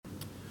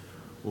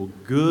Well,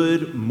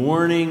 good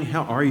morning.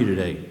 How are you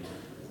today?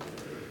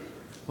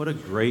 What a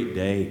great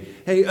day.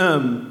 Hey,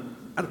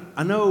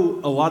 I know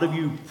a lot of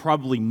you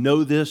probably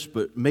know this,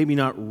 but maybe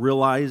not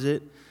realize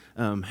it,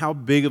 how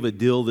big of a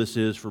deal this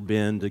is for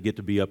Ben to get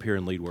to be up here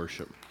and lead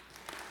worship.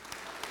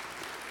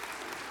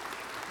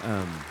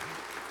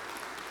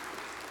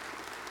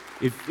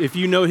 If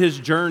you know his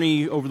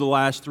journey over the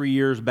last 3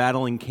 years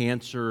battling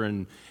cancer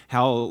and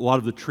how a lot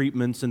of the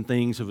treatments and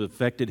things have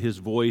affected his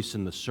voice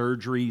and the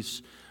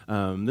surgeries,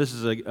 this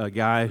is a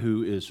guy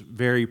who is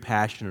very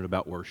passionate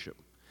about worship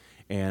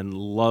and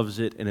loves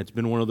it, and it's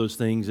been one of those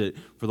things that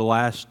for the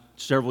last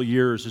several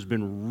years has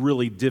been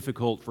really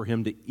difficult for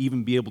him to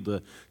even be able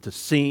to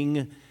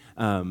sing.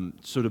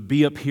 So to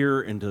be up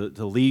here and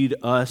to lead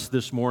us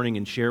this morning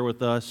and share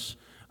with us,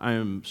 I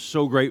am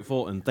so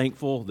grateful and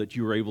thankful that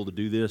you were able to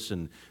do this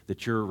and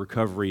that your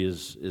recovery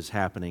is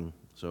happening.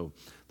 So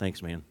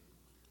thanks, man.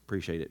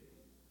 Appreciate it.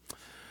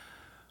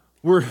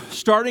 We're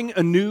starting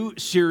a new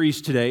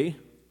series today.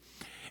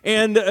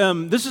 And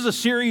this is a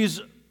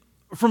series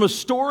from a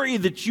story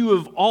that you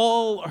have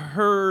all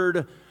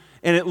heard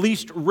and at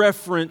least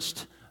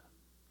referenced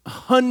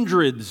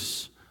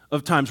hundreds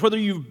of times, whether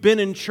you've been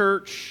in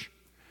church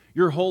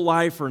your whole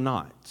life or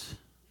not.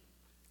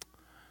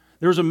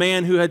 There was a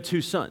man who had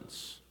 2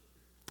 sons.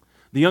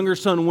 The younger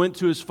son went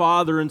to his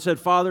father and said,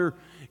 "Father,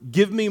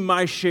 give me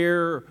my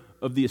share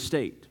of the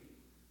estate."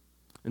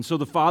 And so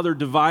the father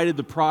divided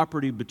the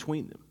property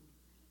between them.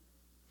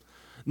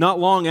 Not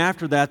long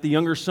after that, the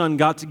younger son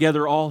got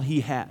together all he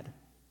had,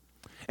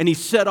 and he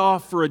set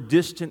off for a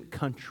distant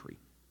country.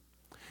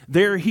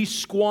 There he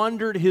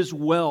squandered his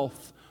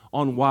wealth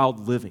on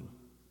wild living.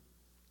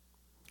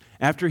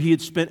 After he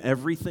had spent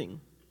everything,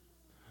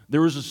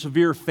 there was a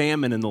severe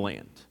famine in the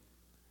land,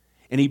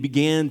 and he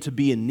began to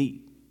be in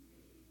need.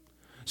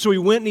 So he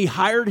went and he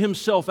hired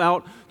himself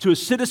out to a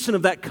citizen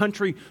of that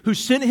country who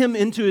sent him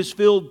into his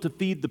field to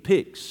feed the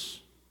pigs.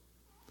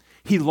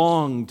 He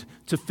longed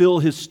to fill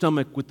his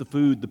stomach with the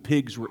food the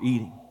pigs were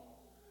eating,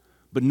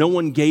 but no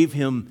one gave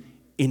him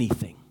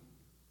anything.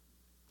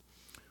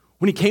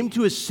 When he came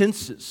to his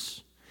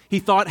senses, he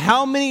thought,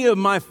 "How many of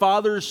my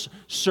father's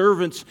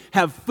servants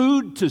have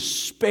food to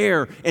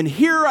spare, and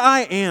here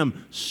I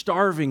am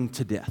starving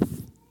to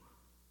death?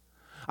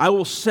 I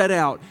will set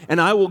out, and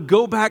I will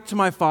go back to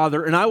my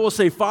father, and I will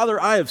say, 'Father,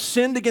 I have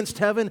sinned against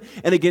heaven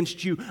and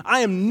against you.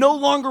 I am no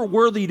longer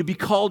worthy to be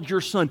called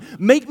your son.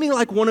 Make me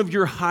like one of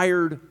your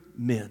hired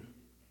men.'"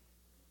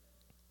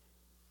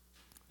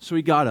 So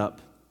he got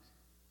up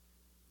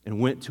and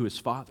went to his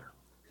father.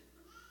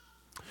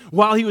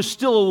 While he was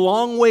still a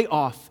long way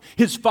off,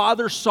 his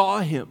father saw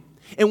him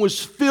and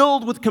was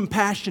filled with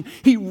compassion.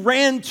 He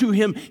ran to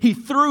him, he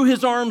threw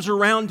his arms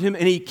around him,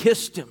 and he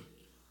kissed him.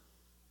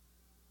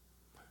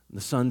 The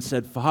son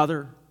said,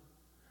 "Father,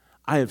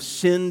 I have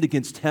sinned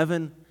against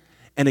heaven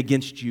and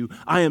against you.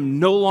 I am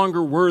no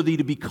longer worthy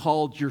to be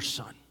called your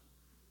son."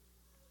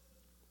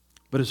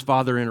 But his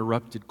father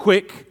interrupted.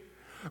 "Quick,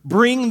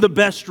 bring the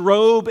best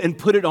robe and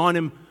put it on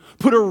him.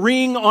 Put a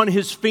ring on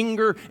his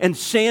finger and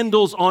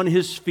sandals on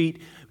his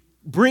feet.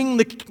 Bring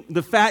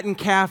the fattened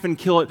calf and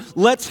kill it.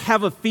 Let's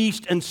have a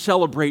feast and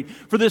celebrate.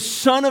 For this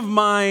son of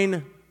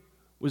mine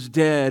was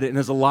dead and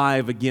is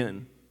alive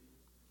again.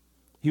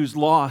 He was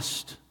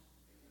lost,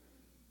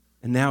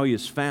 and now he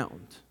is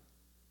found."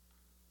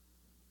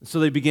 And so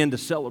they began to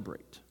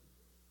celebrate.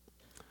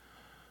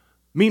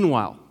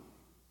 Meanwhile,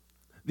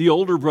 the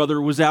older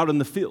brother was out in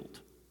the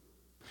field.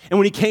 And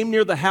when he came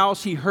near the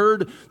house, he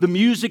heard the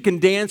music and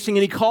dancing,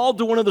 and he called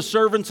to one of the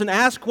servants and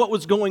asked what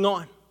was going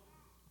on.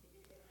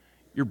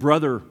 "Your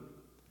brother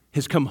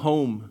has come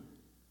home,"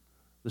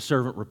 the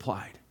servant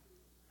replied.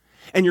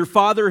 "And your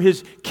father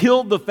has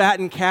killed the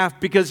fattened calf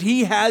because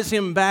he has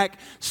him back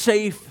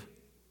safe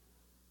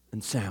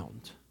and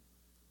sound."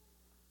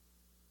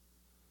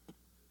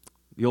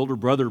 The older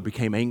brother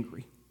became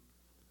angry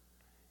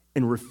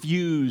and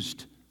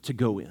refused to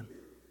go in.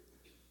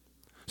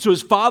 So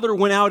his father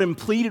went out and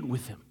pleaded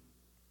with him.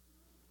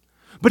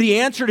 But he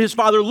answered his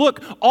father,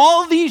 "Look,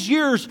 all these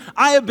years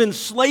I have been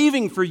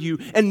slaving for you,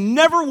 and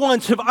never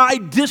once have I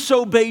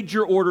disobeyed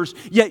your orders,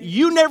 yet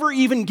you never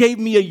even gave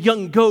me a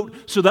young goat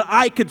so that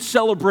I could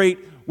celebrate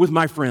with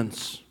my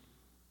friends."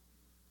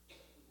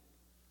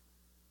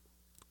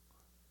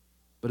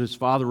 But his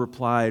father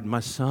replied, "My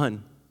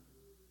son,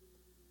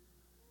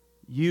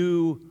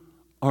 you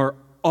are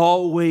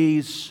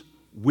always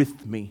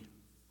with me,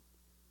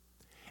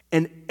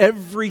 and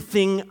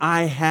everything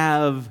I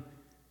have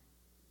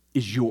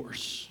is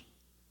yours.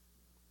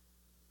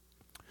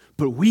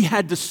 But we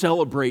had to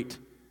celebrate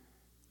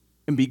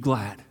and be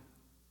glad,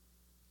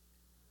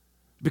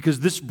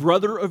 because this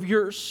brother of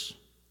yours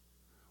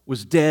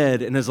was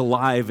dead and is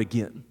alive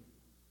again.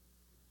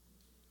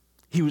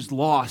 He was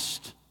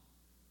lost,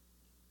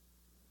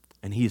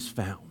 and he is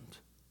found."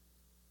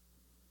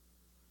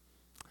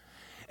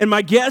 And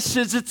my guess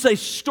is it's a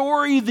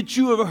story that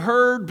you have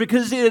heard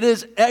because it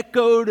is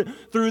echoed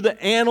through the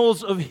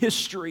annals of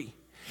history.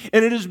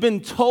 And it has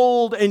been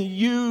told and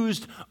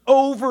used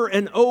over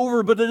and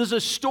over, but it is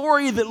a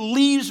story that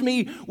leaves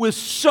me with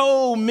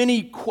so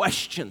many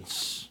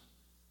questions.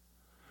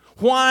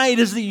 Why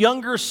does the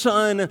younger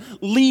son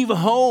leave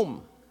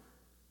home?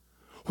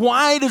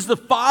 Why does the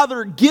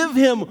father give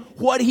him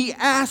what he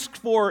asked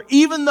for,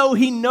 even though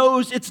he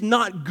knows it's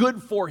not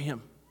good for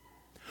him?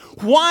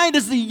 Why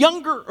does the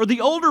younger or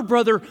the older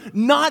brother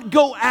not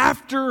go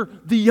after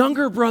the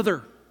younger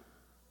brother?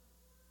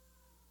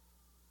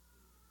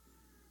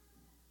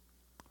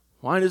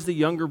 Why does the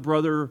younger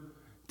brother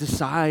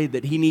decide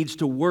that he needs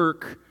to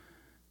work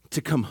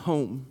to come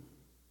home?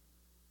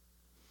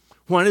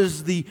 Why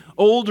does the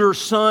older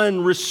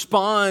son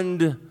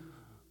respond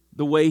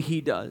the way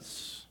he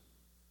does?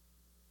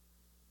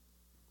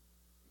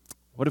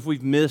 What if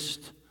we've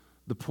missed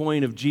the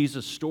point of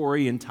Jesus'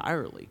 story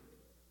entirely?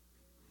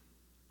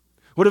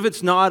 What if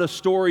it's not a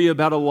story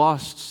about a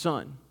lost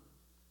son,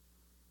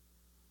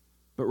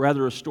 but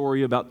rather a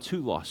story about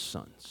two lost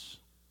sons?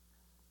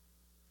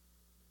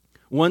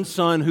 One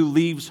son who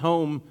leaves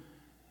home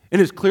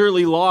and is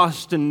clearly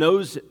lost and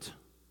knows it.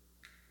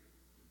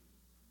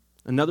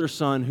 Another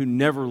son who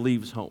never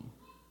leaves home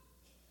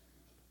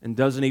and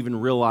doesn't even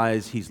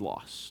realize he's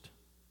lost.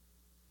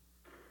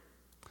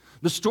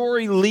 The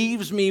story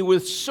leaves me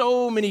with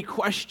so many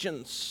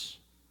questions.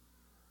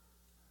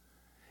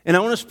 And I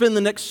want to spend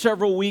the next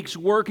several weeks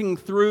working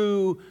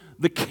through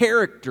the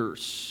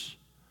characters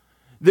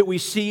that we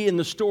see in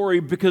the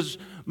story, because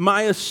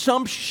my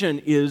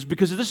assumption is,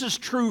 because this is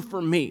true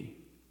for me,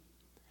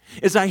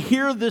 as I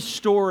hear this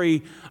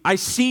story, I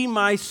see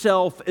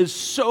myself as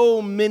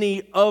so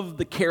many of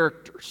the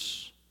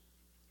characters.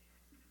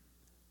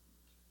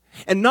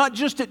 And not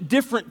just at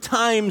different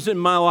times in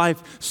my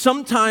life,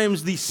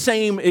 sometimes the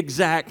same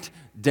exact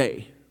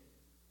day.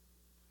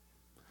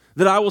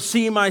 That I will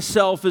see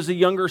myself as a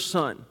younger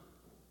son,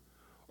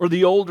 or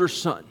the older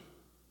son,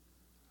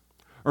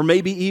 or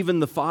maybe even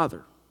the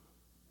father.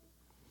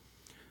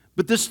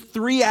 But this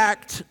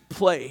 3-act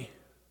play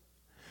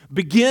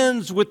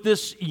begins with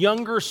this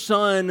younger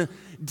son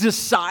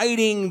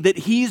deciding that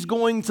he's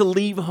going to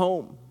leave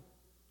home,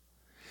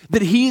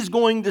 that he's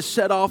going to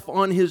set off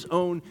on his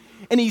own.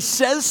 And he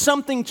says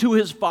something to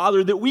his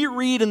father that we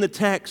read in the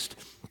text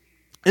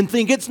and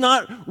think it's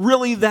not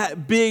really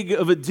that big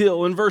of a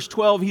deal. In verse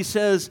 12, he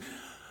says,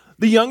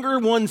 the younger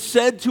one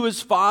said to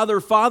his father,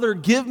 "Father,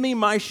 give me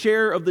my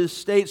share of the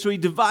estate." So he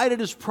divided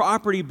his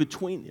property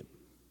between them.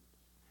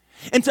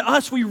 And to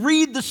us, we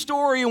read the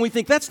story and we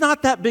think that's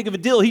not that big of a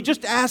deal. He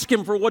just asked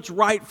him for what's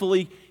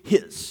rightfully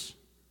his.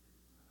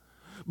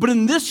 But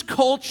in this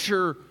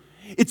culture,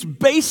 it's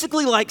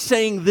basically like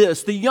saying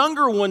this. The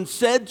younger one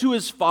said to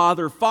his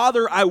father,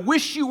 "Father, I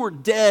wish you were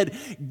dead.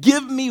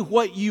 Give me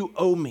what you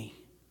owe me."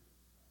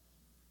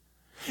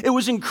 It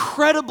was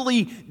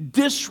incredibly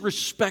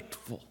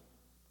disrespectful.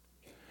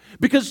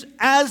 Because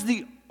as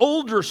the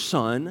older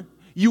son,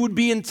 you would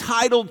be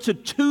entitled to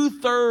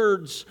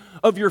 2/3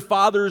 of your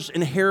father's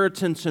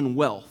inheritance and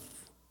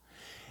wealth.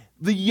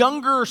 The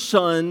younger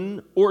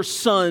son or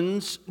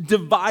sons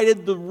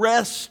divided the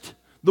rest,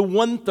 the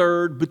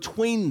 1/3,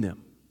 between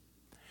them.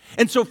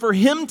 And so for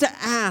him to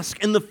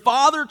ask and the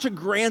father to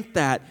grant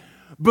that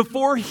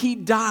before he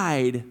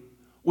died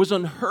was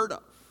unheard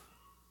of.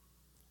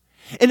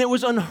 And it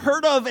was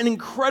unheard of and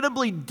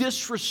incredibly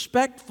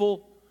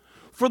disrespectful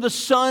for the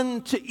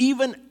son to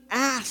even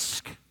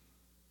ask.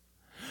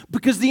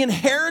 Because the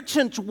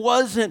inheritance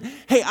wasn't,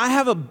 hey, I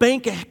have a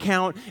bank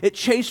account at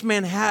Chase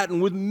Manhattan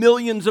with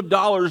millions of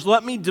dollars,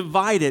 let me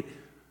divide it.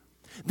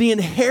 The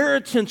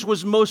inheritance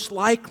was most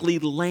likely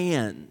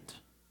land.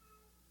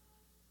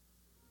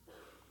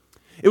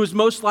 It was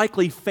most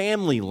likely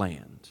family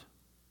land.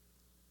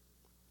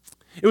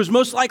 It was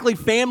most likely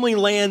family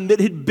land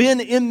that had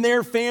been in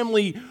their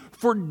family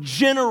for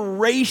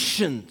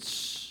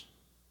generations.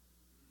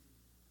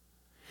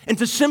 And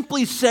to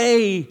simply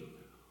say,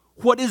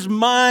 what is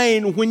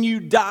mine when you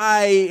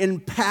die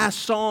and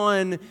pass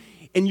on,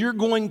 and you're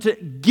going to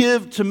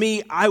give to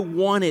me, I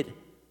want it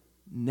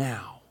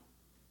now,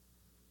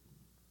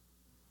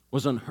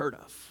 was unheard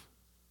of.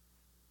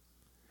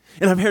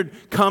 And I've heard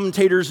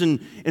commentators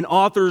and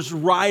authors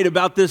write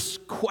about this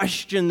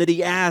question that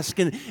he asked,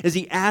 and as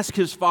he asked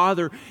his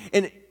father,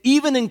 and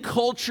even in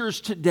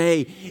cultures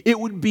today, it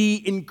would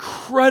be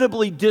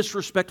incredibly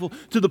disrespectful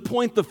to the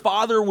point the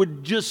father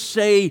would just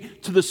say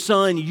to the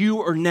son,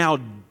 "You are now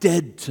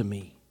dead to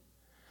me.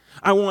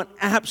 I want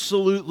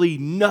absolutely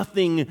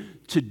nothing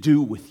to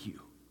do with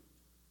you."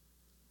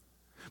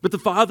 But the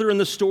father in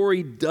the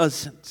story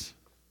doesn't.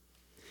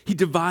 He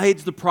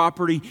divides the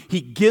property,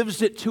 he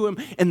gives it to him,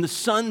 and the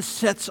son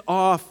sets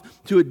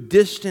off to a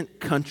distant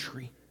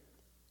country.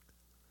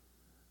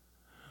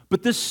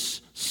 But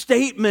this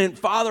statement,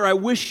 "Father, I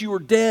wish you were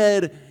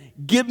dead,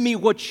 give me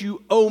what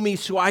you owe me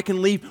so I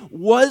can leave,"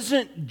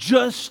 wasn't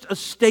just a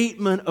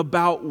statement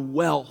about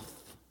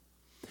wealth.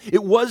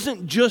 It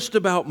wasn't just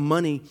about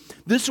money.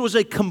 This was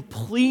a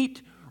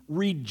complete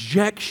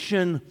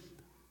rejection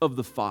of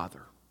the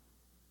father.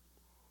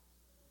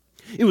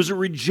 It was a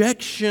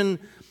rejection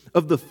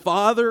of the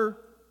father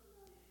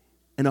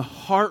and a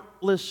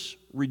heartless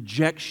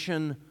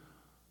rejection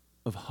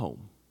of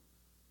home.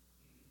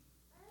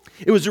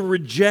 It was a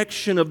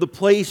rejection of the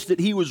place that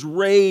he was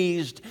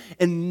raised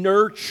and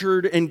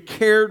nurtured and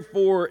cared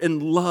for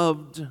and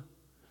loved.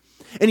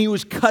 And he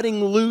was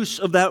cutting loose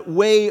of that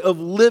way of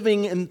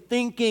living and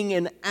thinking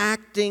and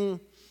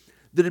acting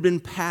that had been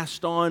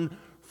passed on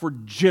for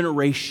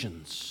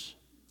generations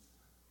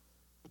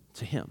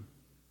to him.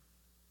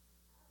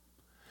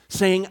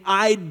 Saying,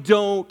 I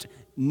don't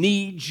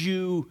need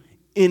you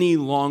any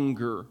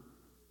longer.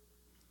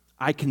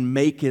 I can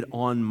make it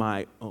on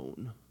my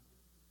own.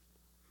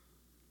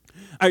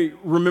 I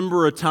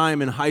remember a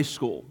time in high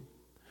school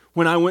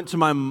when I went to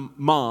my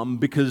mom,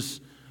 because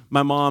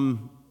my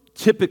mom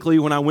typically,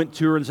 when I went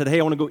to her and said, hey,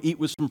 I want to go eat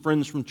with some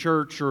friends from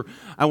church, or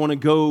I want to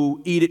go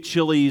eat at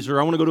Chili's,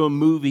 or I want to go to a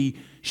movie,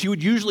 she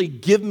would usually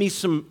give me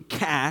some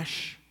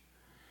cash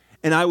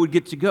and I would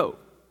get to go.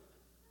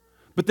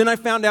 But then I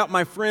found out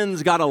my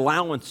friends got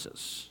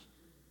allowances.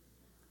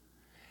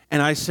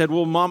 And I said,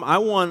 well, Mom, I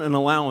want an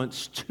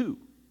allowance too.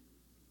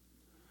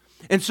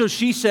 And so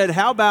she said,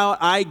 how about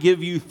I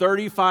give you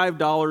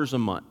 $35 a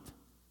month?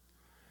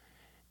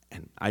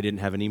 And I didn't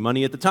have any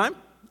money at the time.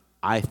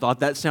 I thought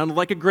that sounded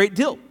like a great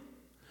deal.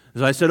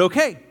 So I said,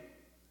 okay.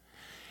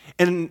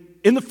 And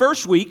in the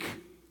first week,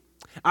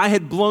 I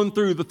had blown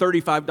through the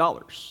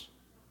 $35.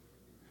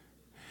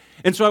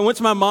 And so I went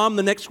to my mom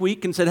the next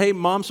week and said, hey,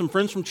 Mom, some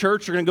friends from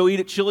church are going to go eat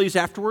at Chili's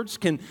afterwards.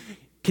 Can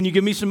you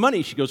give me some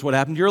money? She goes, what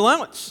happened to your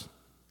allowance?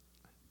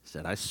 I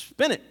said, I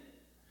spent it.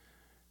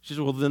 She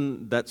said, well,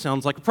 then that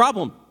sounds like a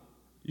problem.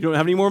 You don't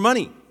have any more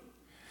money.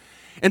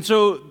 And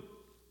so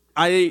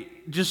I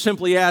just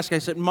simply asked, I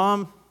said,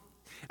 Mom,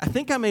 I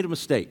think I made a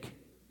mistake.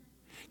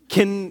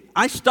 Can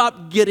I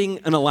stop getting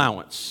an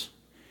allowance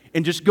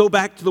and just go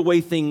back to the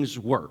way things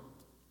were?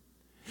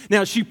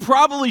 Now, she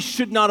probably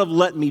should not have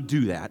let me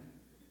do that,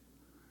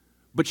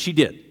 but she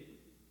did.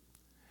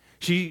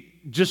 She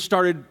just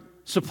started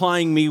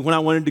supplying me when I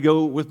wanted to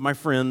go with my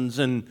friends,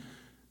 and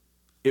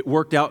it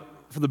worked out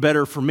for the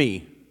better for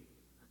me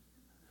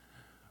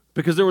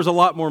because there was a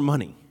lot more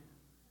money.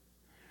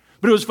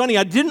 But it was funny,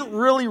 I didn't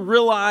really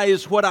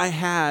realize what I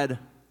had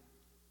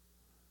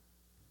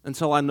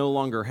until I no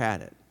longer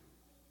had it.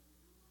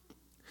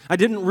 I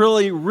didn't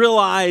really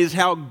realize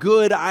how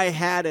good I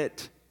had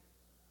it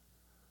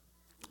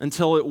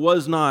until it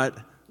was not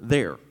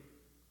there.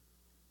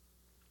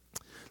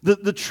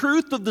 The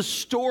truth of the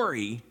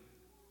story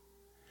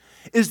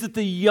is that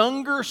the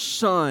younger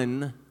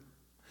son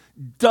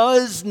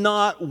does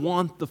not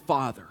want the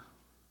father.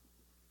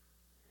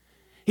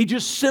 He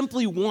just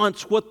simply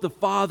wants what the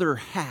father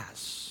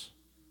has.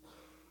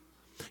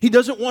 He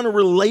doesn't want a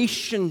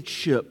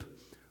relationship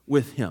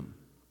with him.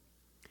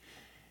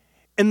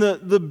 And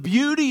the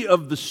beauty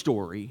of the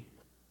story,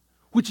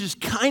 which is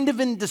kind of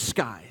in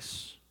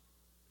disguise,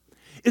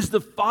 is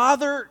the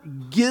father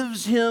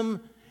gives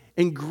him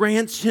and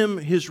grants him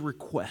his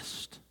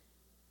request.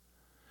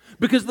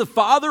 Because the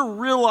father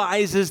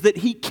realizes that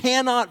he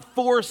cannot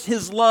force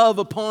his love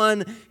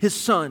upon his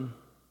son.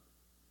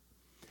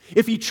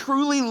 If he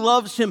truly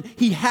loves him,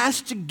 he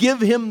has to give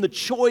him the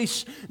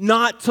choice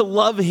not to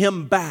love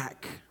him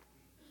back.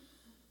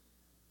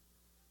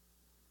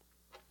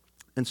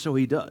 And so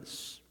he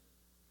does.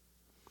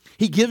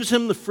 He gives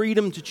him the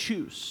freedom to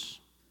choose.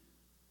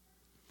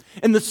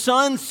 And the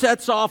son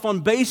sets off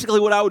on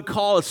basically what I would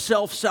call a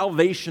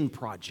self-salvation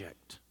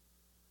project.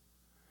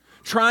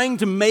 Trying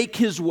to make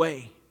his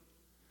way.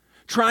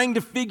 Trying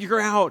to figure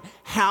out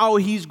how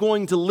he's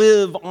going to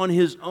live on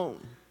his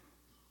own.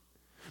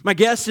 My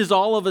guess is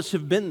all of us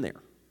have been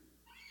there.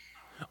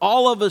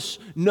 All of us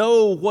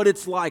know what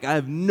it's like. I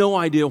have no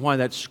idea why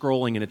that's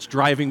scrolling and it's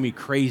driving me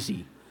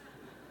crazy.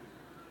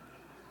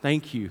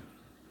 Thank you.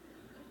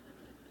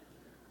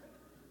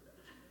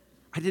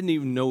 I didn't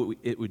even know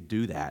it would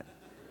do that.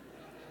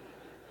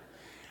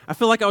 I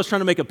feel like I was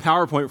trying to make a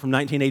PowerPoint from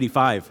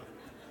 1985.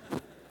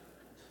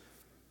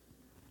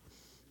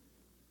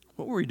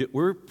 What were we doing?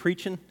 We're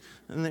preaching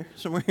in there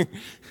somewhere.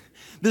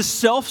 This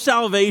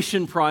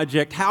self-salvation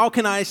project, how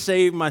can I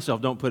save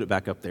myself? Don't put it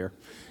back up there.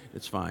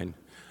 It's fine.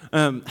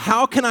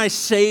 How can I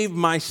save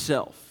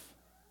myself?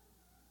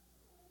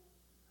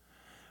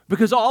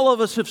 Because all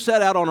of us have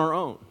set out on our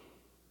own.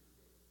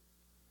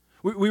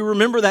 We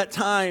remember that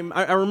time.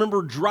 I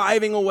remember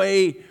driving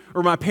away,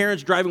 or my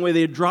parents driving away. They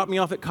had dropped me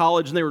off at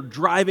college, and they were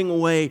driving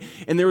away.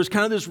 And there was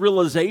kind of this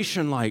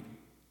realization, like,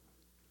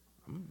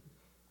 I'm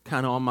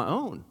kind of on my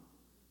own.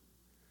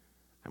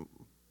 I'm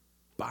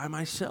by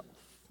myself.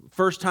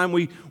 First time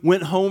we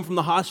went home from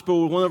the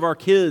hospital with one of our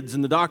kids,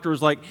 and the doctor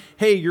was like,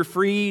 hey, you're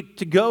free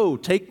to go.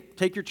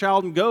 Take your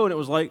child and go. And it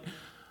was like,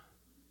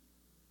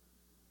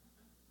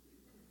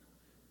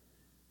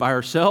 by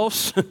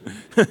ourselves?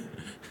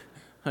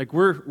 Like,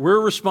 we're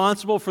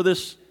responsible for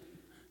this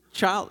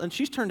child. And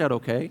she's turned out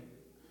okay.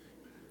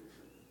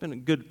 Been a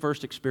good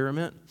first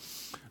experiment.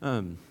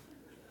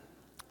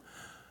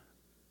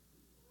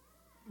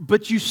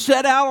 But you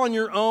set out on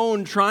your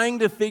own trying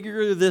to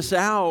figure this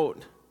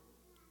out.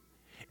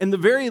 And the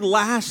very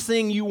last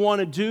thing you want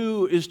to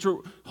do is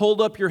to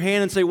hold up your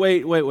hand and say,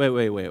 wait.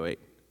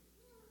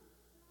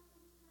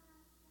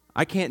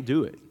 I can't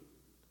do it.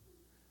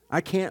 I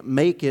can't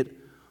make it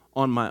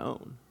on my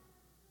own.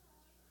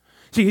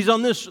 See, he's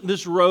on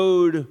this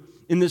road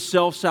in this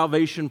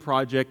self-salvation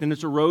project, and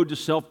it's a road to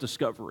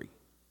self-discovery.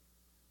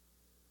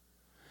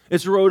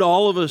 It's a road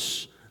all of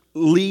us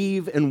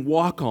leave and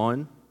walk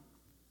on.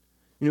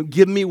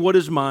 Give me what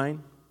is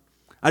mine.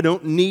 I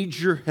don't need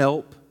your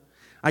help.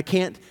 I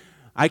can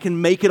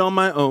make it on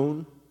my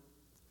own.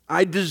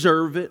 I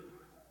deserve it.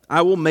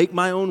 I will make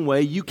my own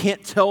way. You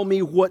can't tell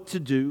me what to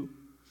do.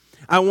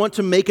 I want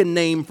to make a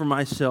name for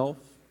myself.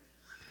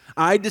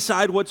 I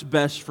decide what's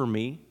best for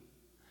me.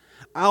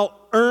 I'll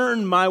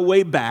earn my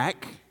way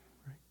back.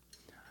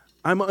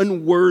 I'm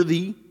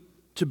unworthy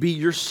to be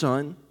your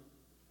son.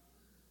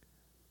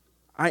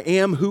 I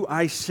am who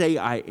I say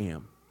I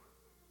am.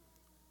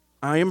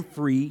 I am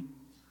free.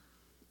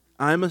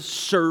 I'm a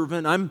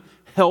servant. I'm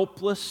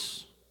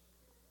helpless.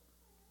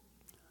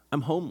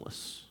 I'm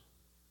homeless.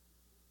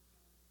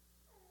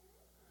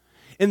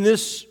 And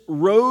this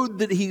road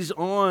that he's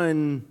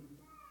on,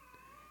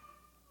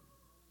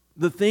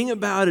 the thing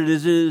about it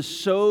is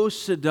so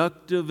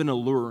seductive and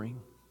alluring,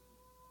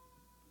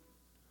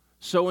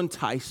 so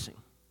enticing.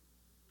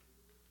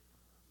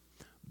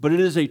 But it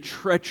is a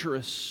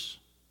treacherous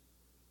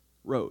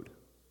road.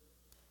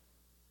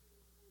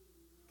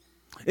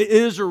 It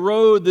is a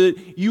road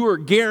that you are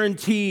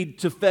guaranteed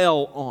to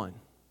fail on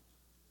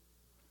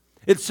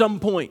at some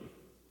point.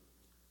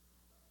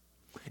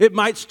 It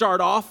might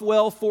start off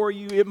well for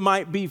you, it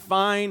might be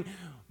fine,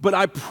 but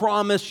I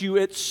promise you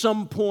at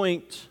some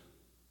point,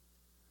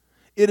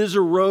 it is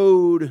a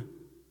road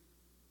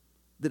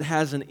that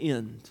has an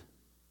end.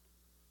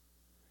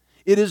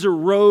 It is a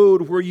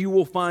road where you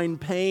will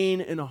find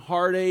pain and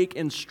heartache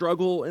and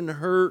struggle and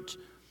hurt.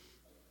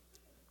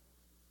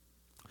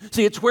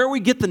 See, it's where we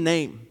get the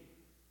name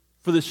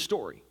for this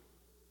story.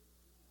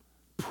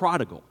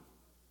 Prodigal.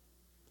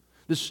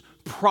 This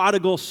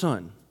prodigal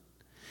son.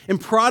 And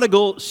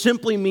prodigal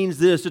simply means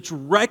this: it's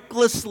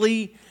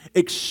recklessly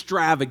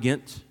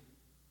extravagant.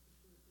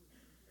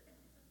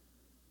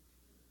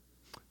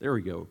 There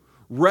we go.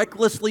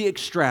 Recklessly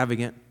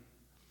extravagant,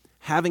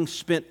 having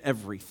spent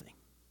everything.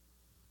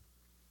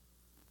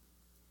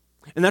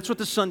 And that's what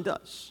the son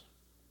does.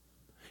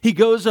 He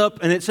goes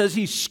up and it says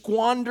he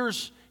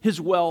squanders his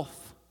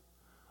wealth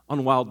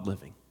on wild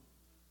living.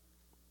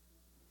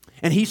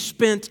 And he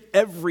spent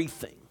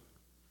everything.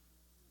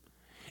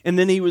 And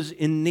then he was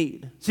in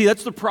need. See,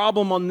 that's the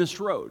problem on this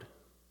road.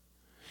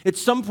 At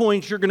some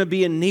point, you're going to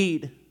be in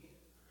need.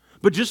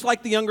 But just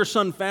like the younger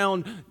son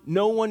found,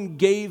 no one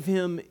gave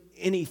him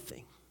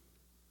anything.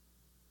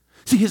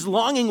 See, his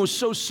longing was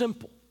so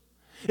simple.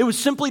 It was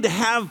simply to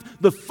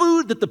have the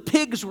food that the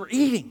pigs were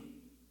eating.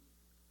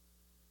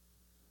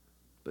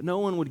 But no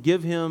one would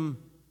give him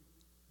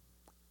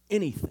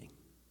anything.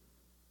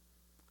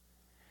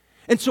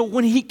 And so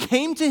when he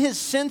came to his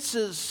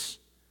senses,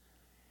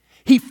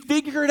 he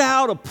figured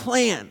out a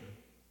plan.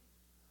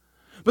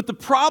 But the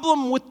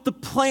problem with the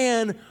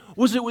plan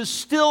was it was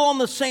still on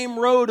the same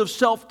road of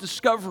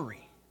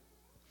self-discovery.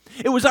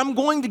 It was, I'm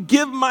going to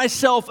give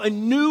myself a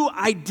new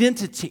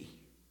identity.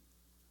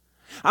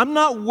 I'm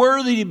not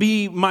worthy to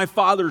be my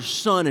father's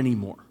son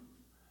anymore.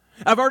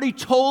 I've already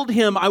told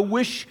him, I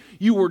wish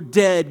you were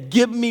dead.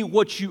 Give me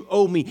what you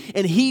owe me.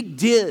 And he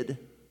did.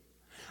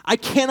 I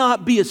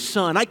cannot be a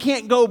son. I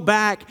can't go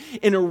back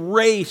and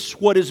erase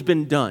what has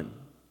been done.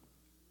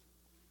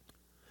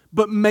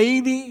 But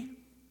maybe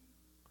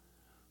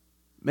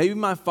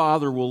my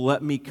father will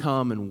let me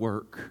come and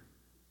work.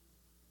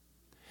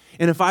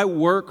 And if I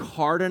work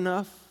hard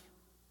enough,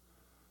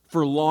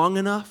 for long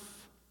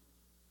enough,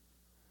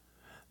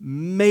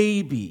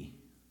 maybe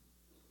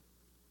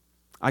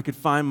I could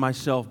find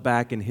myself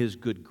back in his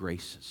good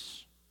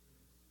graces.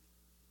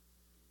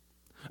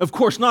 Of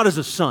course, not as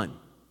a son,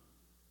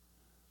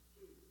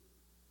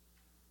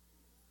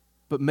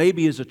 but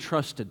maybe as a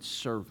trusted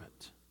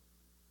servant.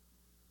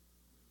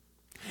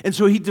 And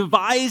so he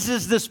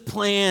devises this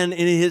plan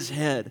in his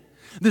head,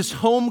 this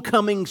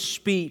homecoming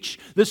speech,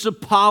 this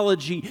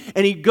apology,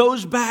 and he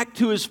goes back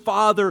to his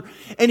father,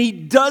 and he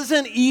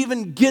doesn't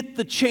even get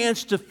the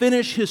chance to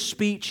finish his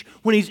speech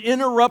when he's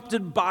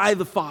interrupted by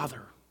the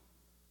father.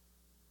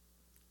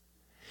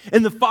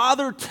 And the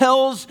father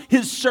tells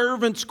his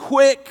servants,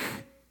 quick,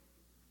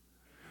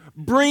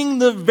 bring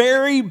the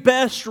very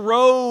best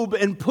robe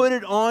and put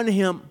it on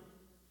him.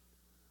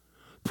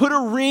 Put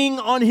a ring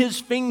on his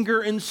finger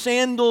and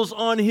sandals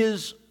on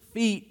his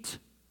feet.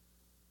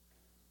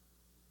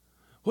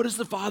 What does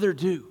the father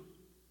do?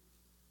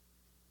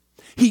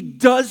 He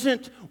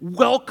doesn't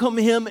welcome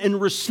him and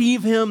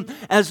receive him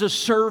as a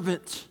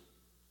servant.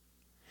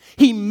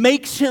 He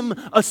makes him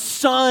a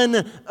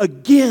son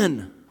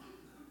again.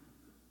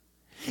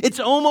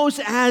 It's almost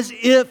as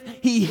if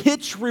he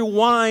hits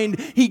rewind.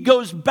 He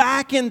goes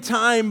back in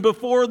time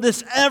before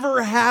this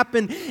ever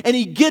happened, and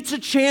he gets a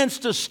chance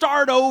to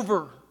start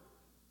over.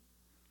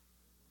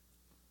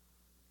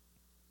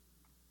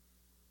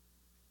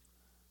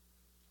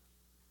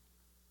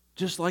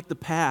 just like the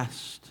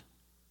past,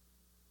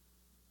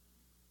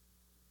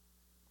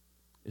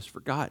 is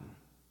forgotten.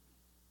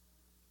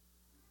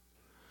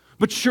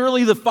 But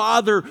surely the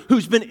father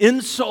who's been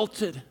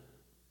insulted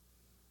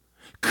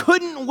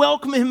couldn't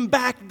welcome him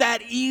back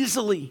that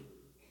easily.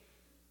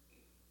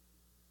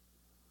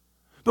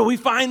 But we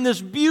find this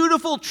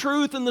beautiful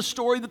truth in the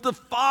story that the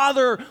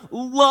Father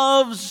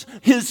loves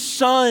His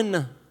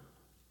Son.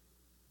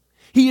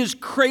 He is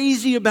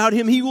crazy about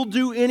him. He will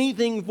do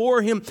anything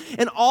for him.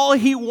 And all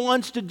He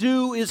wants to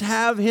do is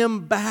have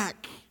him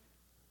back.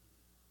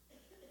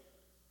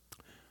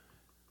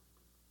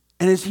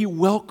 And as He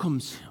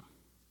welcomes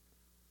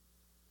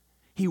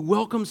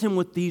him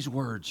with these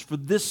words, "For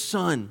this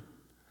son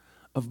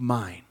of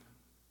mine."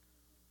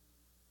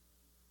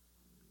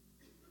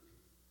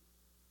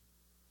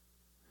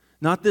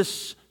 Not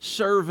this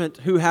servant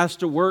who has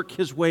to work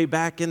his way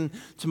back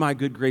into my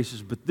good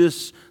graces, but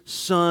this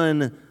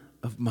son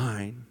of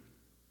mine.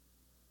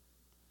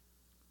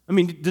 I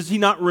mean, does He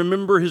not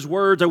remember His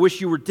words? "I wish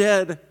you were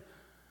dead.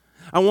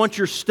 I want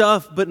your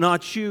stuff, but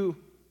not you.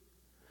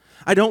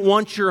 I don't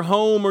want your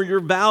home or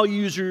your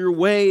values or your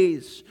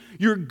ways.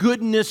 Your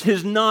goodness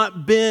has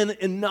not been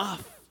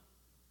enough."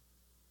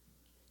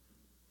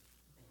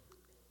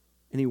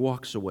 And He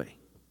walks away.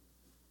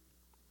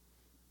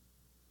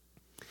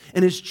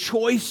 And His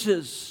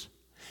choices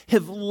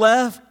have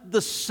left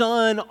the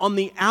Son on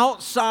the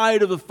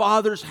outside of the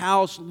Father's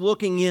house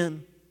looking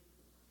in.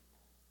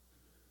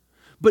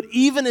 But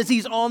even as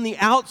He's on the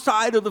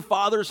outside of the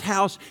Father's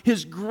house,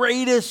 His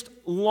greatest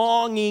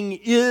longing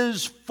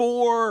is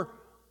for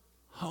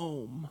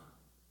home.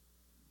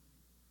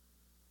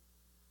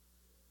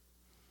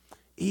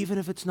 Even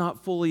if it's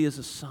not fully as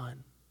a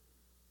son,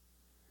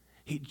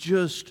 He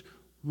just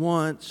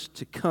wants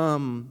to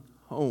come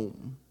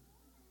home.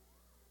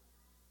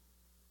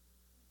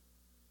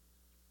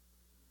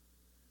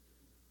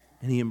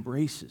 And He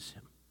embraces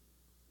him.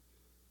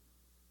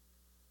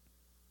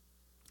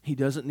 He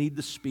doesn't need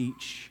the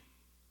speech.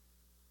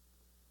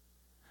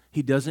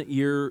 He doesn't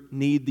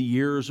need the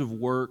years of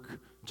work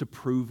to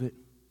prove it.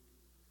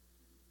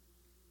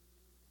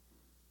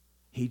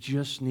 He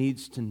just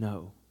needs to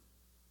know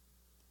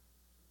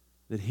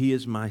that he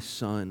is my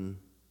son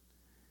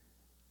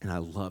and I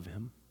love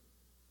him.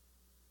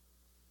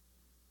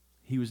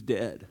 He was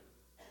dead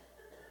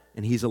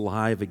and he's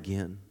alive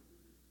again.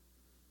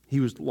 He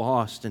was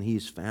lost and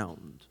he's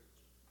found.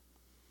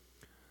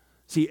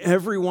 See,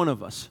 every one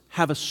of us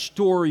have a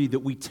story that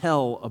we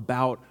tell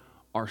about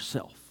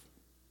ourselves.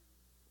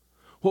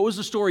 What was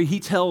the story he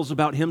tells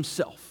about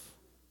himself?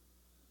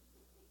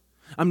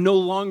 I'm no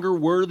longer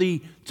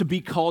worthy to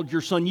be called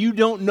your son. You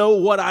don't know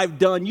what I've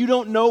done. You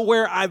don't know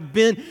where I've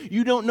been.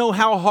 You don't know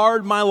how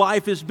hard my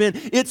life has been.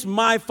 It's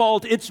my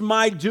fault. It's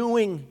my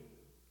doing.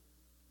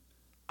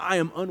 I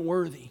am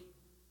unworthy.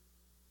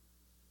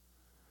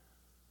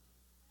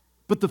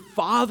 But the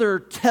Father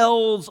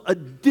tells a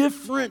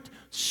different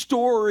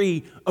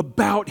story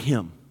about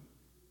him.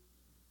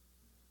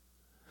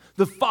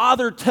 The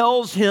Father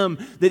tells him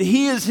that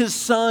he is his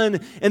son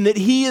and that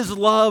he is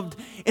loved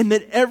and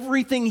that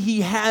everything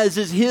he has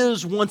is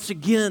his once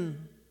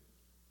again.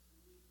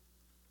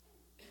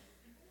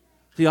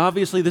 See,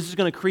 obviously, this is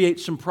going to create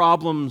some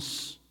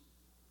problems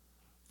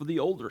for the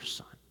older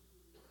son.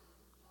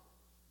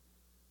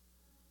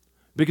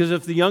 Because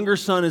if the younger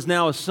son is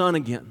now a son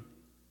again,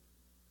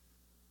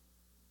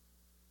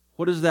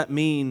 what does that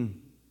mean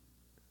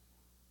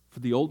for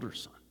the older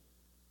son?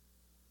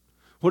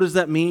 What does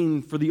that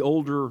mean for the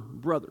older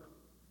brother?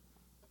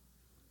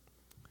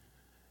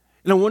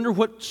 And I wonder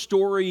what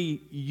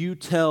story you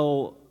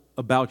tell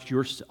about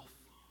yourself.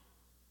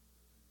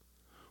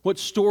 What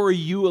story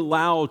you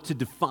allow to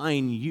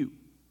define you.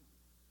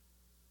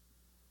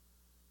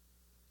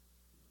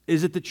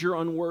 Is it that you're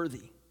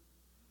unworthy?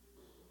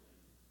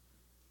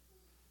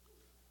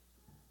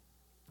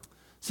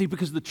 See,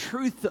 because the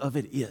truth of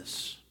it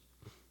is,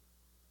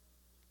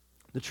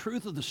 the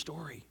truth of the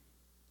story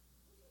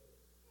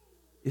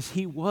is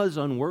he was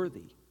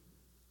unworthy.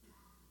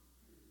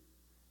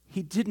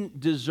 He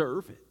didn't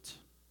deserve it.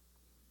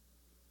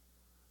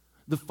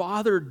 The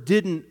Father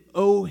didn't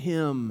owe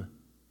him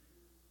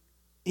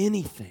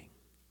anything.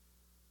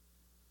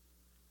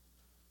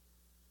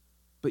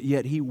 But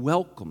yet he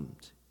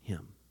welcomed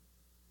him.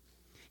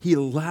 He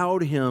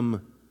allowed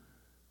him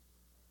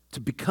to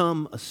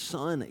become a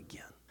son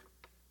again.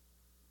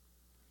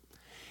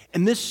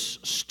 And this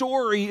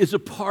story is a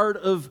part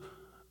of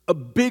a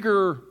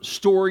bigger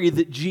story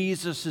that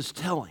Jesus is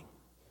telling.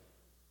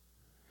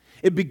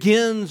 It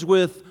begins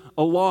with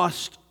a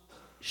lost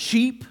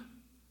sheep,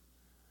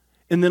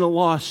 and then a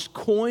lost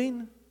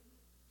coin,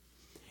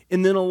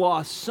 and then a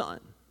lost son.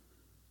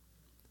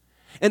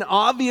 And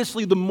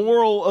obviously the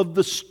moral of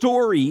the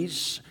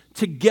stories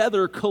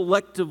together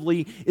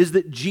collectively is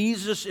that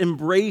Jesus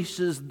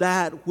embraces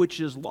that which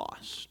is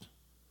lost.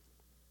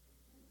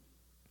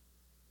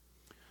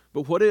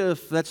 But what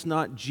if that's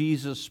not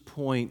Jesus'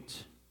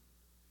 point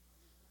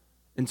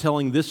in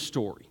telling this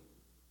story?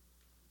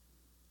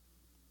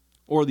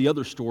 Or the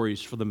other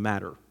stories for the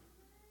matter of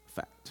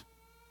fact.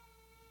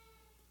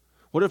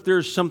 What if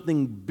there's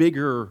something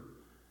bigger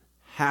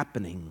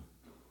happening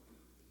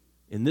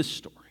in this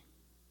story?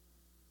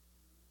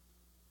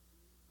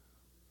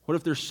 What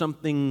if there's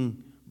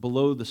something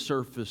below the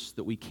surface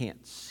that we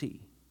can't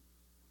see?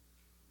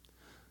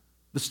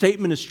 The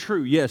statement is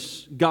true.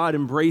 Yes, God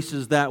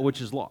embraces that which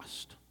is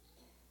lost.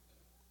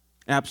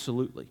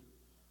 Absolutely.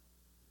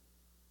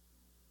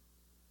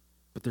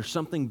 But there's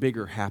something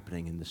bigger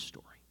happening in this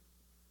story.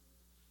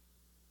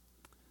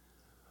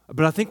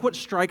 But I think what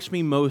strikes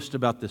me most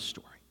about this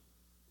story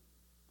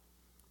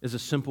is a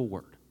simple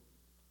word.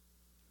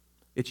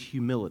 It's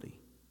humility.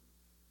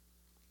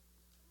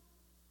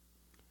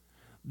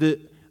 The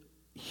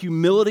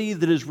humility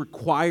that is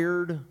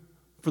required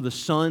for the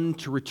son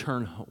to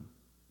return home.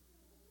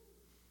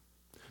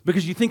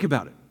 Because you think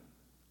about it.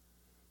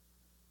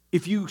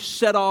 If you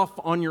set off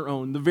on your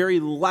own, the very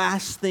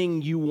last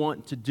thing you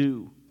want to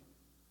do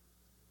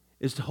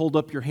is to hold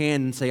up your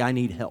hand and say, I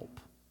need help.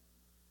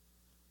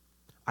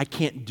 I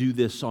can't do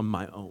this on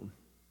my own.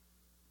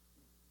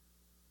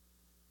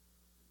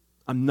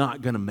 I'm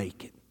not going to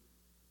make it.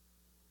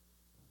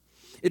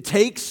 It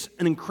takes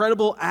an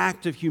incredible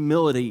act of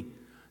humility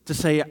to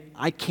say,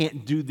 I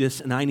can't do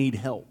this and I need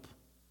help.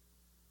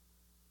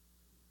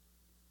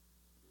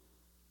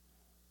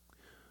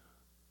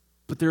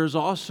 But there is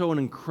also an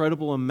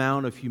incredible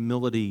amount of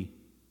humility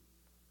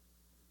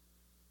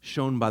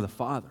shown by the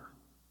Father.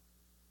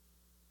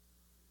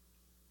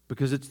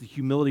 Because it's the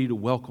humility to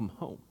welcome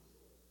home.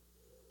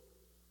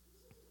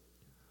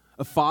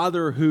 A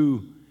father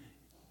who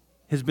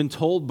has been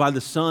told by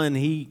the son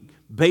he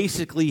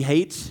basically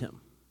hates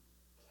him,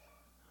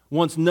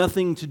 wants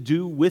nothing to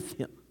do with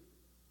him.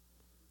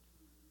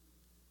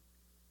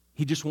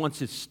 He just wants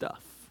his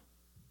stuff.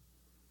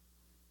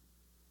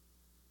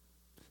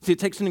 See, it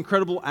takes an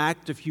incredible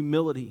act of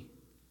humility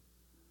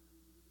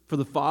for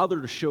the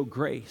father to show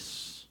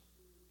grace,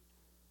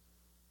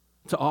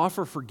 to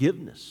offer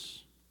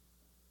forgiveness,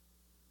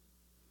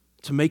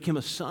 to make him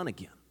a son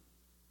again.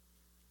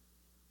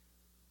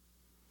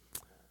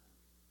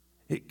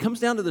 It comes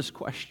down to this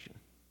question: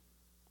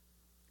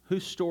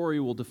 whose story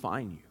will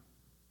define you?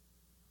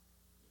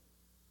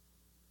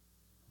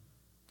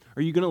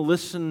 Are you going to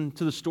listen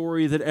to the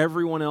story that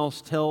everyone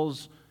else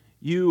tells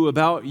you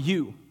about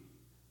you?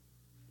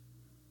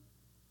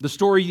 The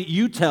story that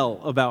you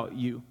tell about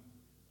you?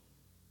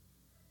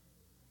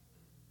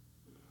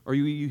 Or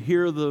you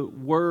hear the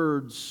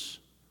words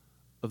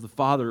of the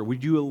Father?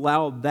 Would you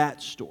allow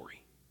that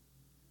story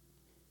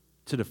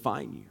to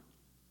define you?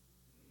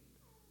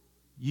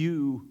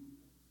 You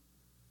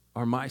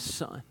are my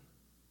son.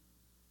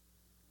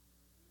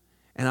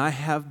 And I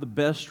have the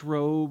best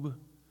robe,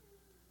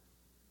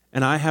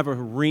 and I have a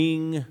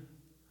ring,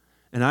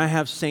 and I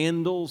have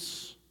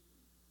sandals,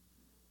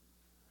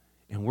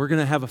 and we're going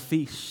to have a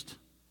feast,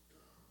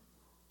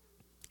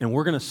 and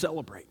we're going to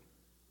celebrate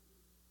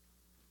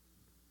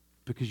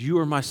because you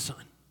are my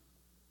son,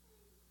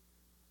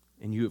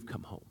 and you have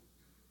come home.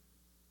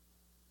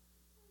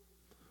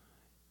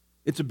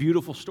 It's a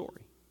beautiful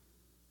story.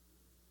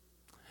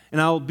 And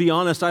I'll be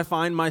honest, I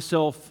find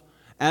myself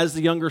as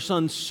the younger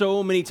son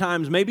so many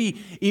times, maybe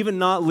even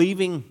not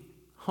leaving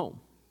home,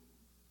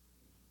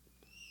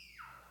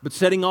 but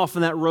setting off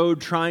on that road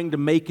trying to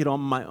make it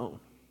on my own.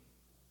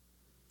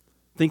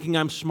 Thinking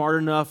I'm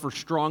smart enough or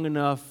strong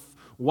enough,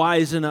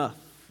 wise enough,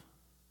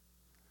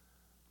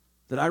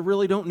 that I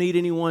really don't need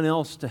anyone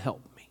else to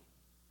help me.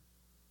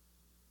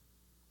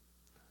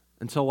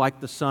 Until, like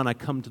the son, I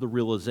come to the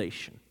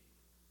realization,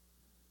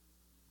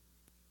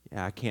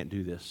 yeah, I can't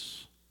do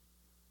this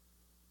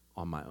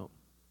on my own.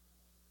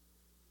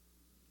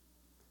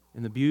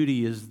 And the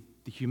beauty is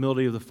the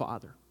humility of the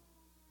Father,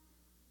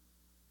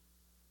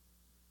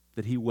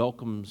 that He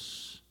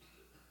welcomes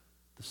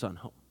the Son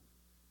home.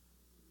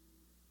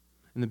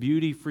 And the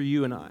beauty for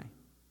you and I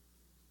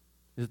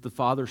is that the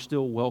Father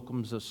still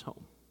welcomes us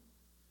home.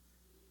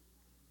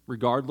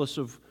 Regardless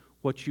of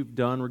what you've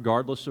done,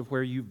 regardless of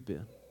where you've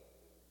been.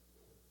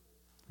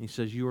 He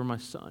says, you are my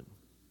son.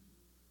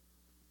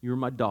 You are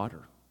my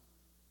daughter.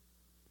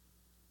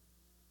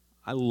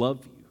 I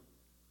love you.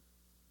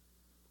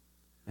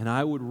 And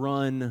I would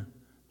run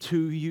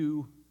to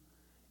you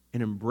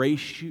and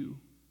embrace you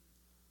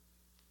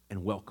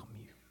and welcome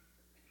you.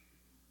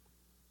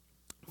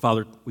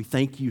 Father, we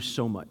thank you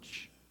so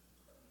much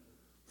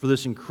for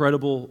this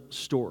incredible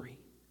story.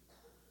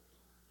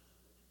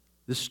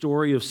 This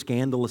story of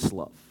scandalous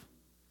love.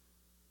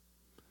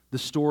 The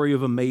story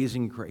of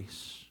amazing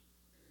grace.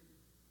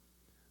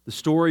 The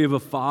story of a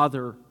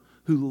father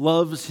who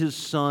loves his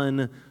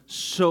son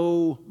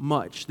so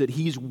much that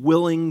he's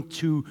willing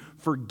to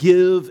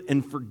forgive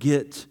and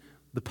forget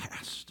the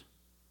past.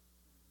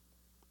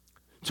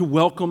 To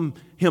welcome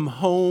him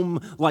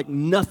home like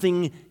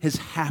nothing has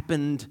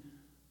happened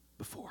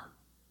before.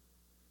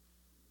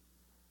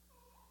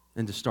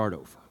 And to start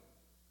over.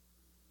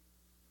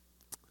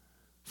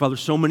 Father,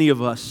 so many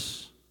of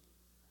us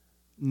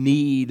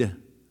need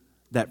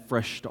that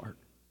fresh start.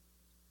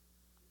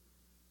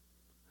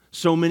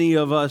 So many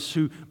of us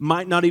who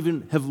might not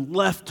even have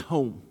left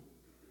home,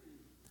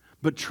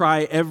 but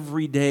try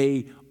every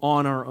day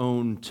on our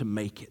own to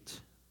make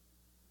it.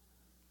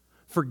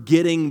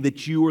 Forgetting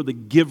that you are the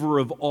giver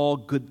of all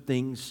good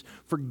things,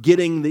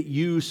 forgetting that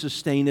you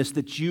sustain us,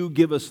 that you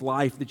give us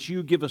life, that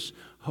you give us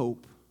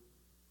hope.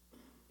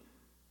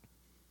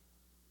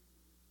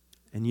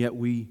 And yet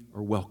we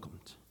are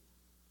welcomed.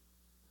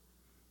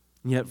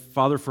 And yet,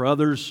 Father, for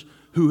others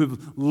who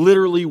have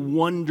literally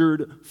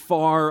wandered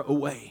far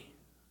away,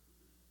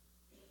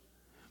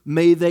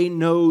 may they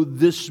know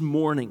this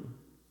morning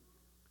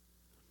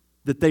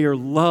that they are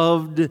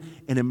loved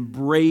and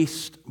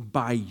embraced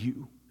by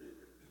you.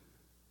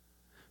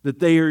 That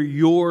they are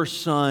your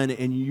son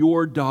and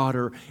your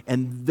daughter,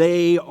 and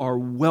they are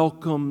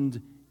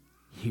welcomed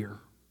here.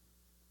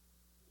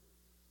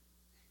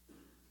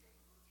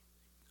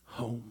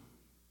 Home.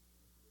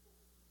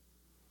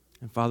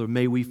 And Father,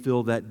 may we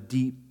feel that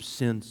deep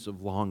sense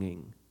of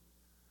longing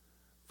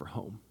for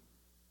home.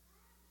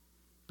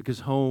 Because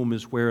home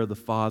is where the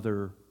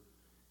Father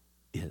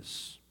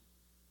is.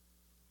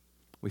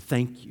 We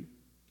thank you.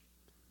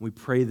 We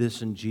pray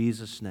this in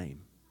Jesus' name.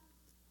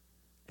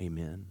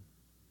 Amen.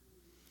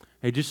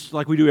 Hey, just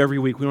like we do every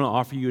week, we want to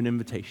offer you an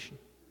invitation.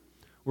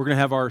 We're going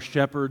to have our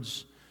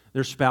shepherds,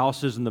 their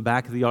spouses in the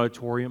back of the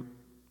auditorium.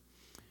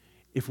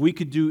 If we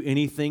could do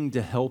anything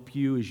to help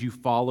you as you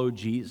follow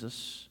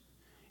Jesus,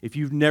 if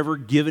you've never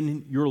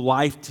given your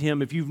life to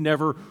Him, if you've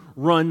never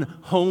run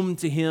home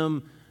to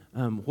Him,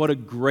 what a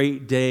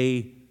great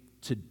day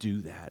to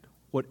do that.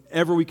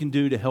 Whatever we can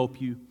do to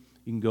help you,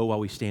 you can go while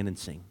we stand and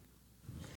sing.